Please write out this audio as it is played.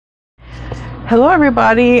Hello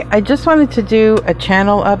everybody, I just wanted to do a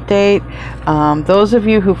channel update. Those of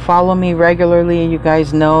you who follow me regularly, you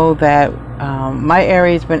guys know that my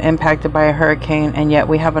area has been impacted by a hurricane, and yet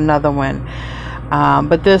we have another one.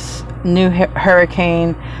 But this new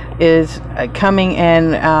hurricane is coming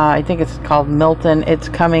in, I think it's called Milton. It's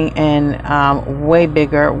coming in way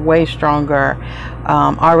bigger, way stronger,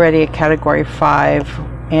 already a category 5.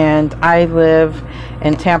 And I live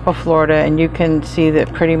in Tampa, Florida, and you can see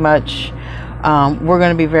that pretty much we're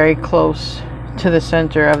going to be very close to the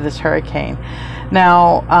center of this hurricane.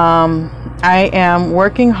 Now, I am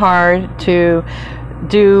working hard to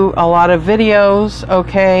do a lot of videos,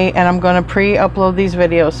 okay, and I'm going to pre-upload these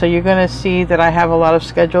videos, so you're going to see that I have a lot of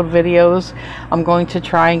scheduled videos. I'm going to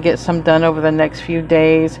try and get some done over the next few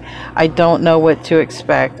days. I don't know what to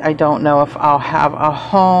expect. I don't know if I'll have a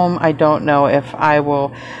home. I don't know if I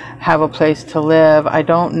will have a place to live. I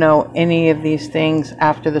don't know any of these things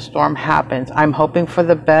after the storm happens. I'm hoping for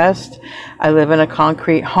the best. I live in a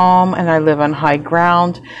concrete home and I live on high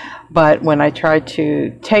ground. But when I try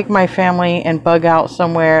to take my family and bug out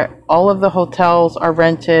somewhere, all of the hotels are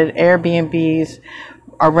rented, Airbnbs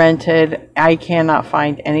are rented. I cannot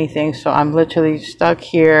find anything, so I'm literally stuck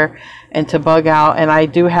here and to bug out. And I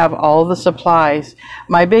do have all the supplies.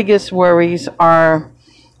 My biggest worries are,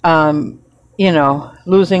 you know,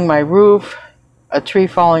 losing my roof, a tree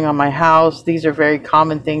falling on my house. These are very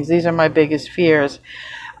common things. These are my biggest fears.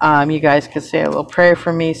 You guys could say a little prayer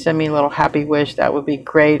for me, send me a little happy wish. That would be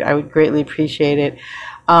great. I would greatly appreciate it.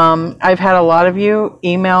 I've had a lot of you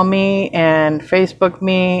email me and Facebook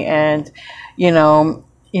me and, you know,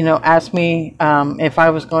 ask me if I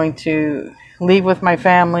was going to leave with my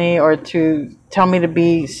family or to tell me to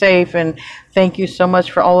be safe. And thank you so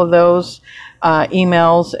much for all of those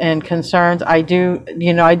emails and concerns. I do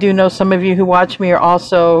know some of you who watch me are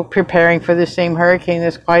also preparing for the same hurricane.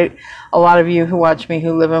 There's quite a lot of you who watch me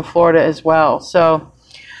who live in Florida as well. So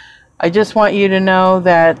I just want you to know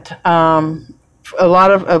that a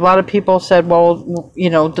lot of people said, well,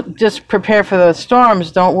 you know, just prepare for the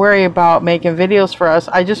storms. Don't worry about making videos for us.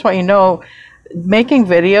 I just want you to know, making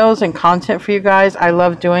videos and content for you guys, I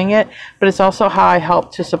love doing it, but it's also how I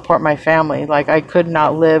help to support my family. Like, I could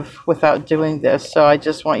not live without doing this, so I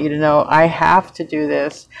just want you to know I have to do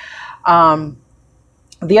this. The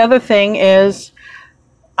other thing is,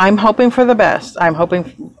 I'm hoping for the best. I'm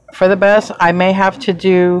hoping for the best. I may have to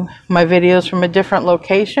do my videos from a different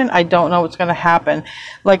location. I don't know what's going to happen.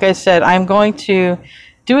 Like I said, I'm going to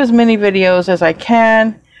do as many videos as I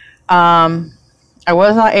can. I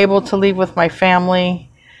was not able to leave with my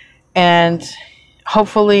family, and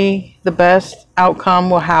hopefully the best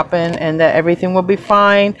outcome will happen and that everything will be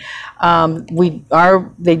fine.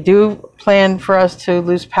 They do plan for us to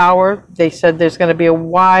lose power. They said there's going to be a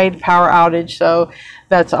wide power outage, so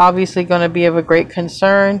that's obviously going to be of a great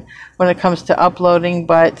concern when it comes to uploading,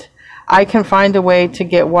 but I can find a way to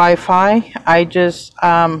get Wi-Fi. I just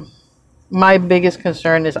my biggest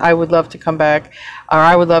concern is I would love to come back, or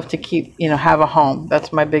I would love to keep, you know, have a home.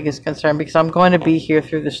 That's my biggest concern, because I'm going to be here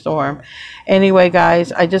through the storm. Anyway,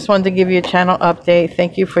 guys, I just wanted to give you a channel update.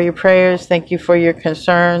 Thank you for your prayers. Thank you for your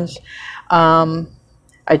concerns.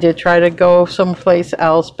 I did try to go someplace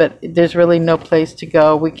else, but there's really no place to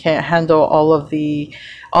go. We can't handle all the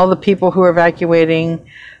people who are evacuating.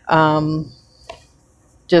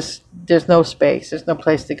 Just there's no space. There's no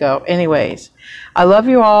place to go. Anyways, I love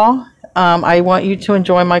you all. I want you to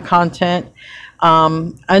enjoy my content.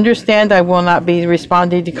 Understand I will not be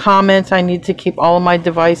responding to comments. I need to keep all of my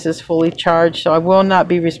devices fully charged, so I will not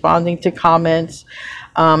be responding to comments.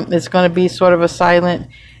 It's going to be sort of a silent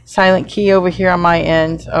key over here on my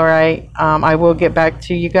end. All right. I will get back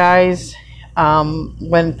to you guys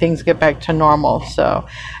when things get back to normal. So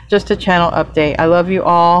just a channel update. I love you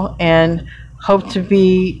all, and hope to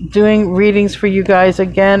be doing readings for you guys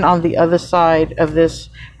again on the other side of this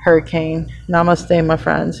hurricane. Namaste, my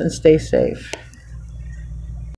friends, and stay safe.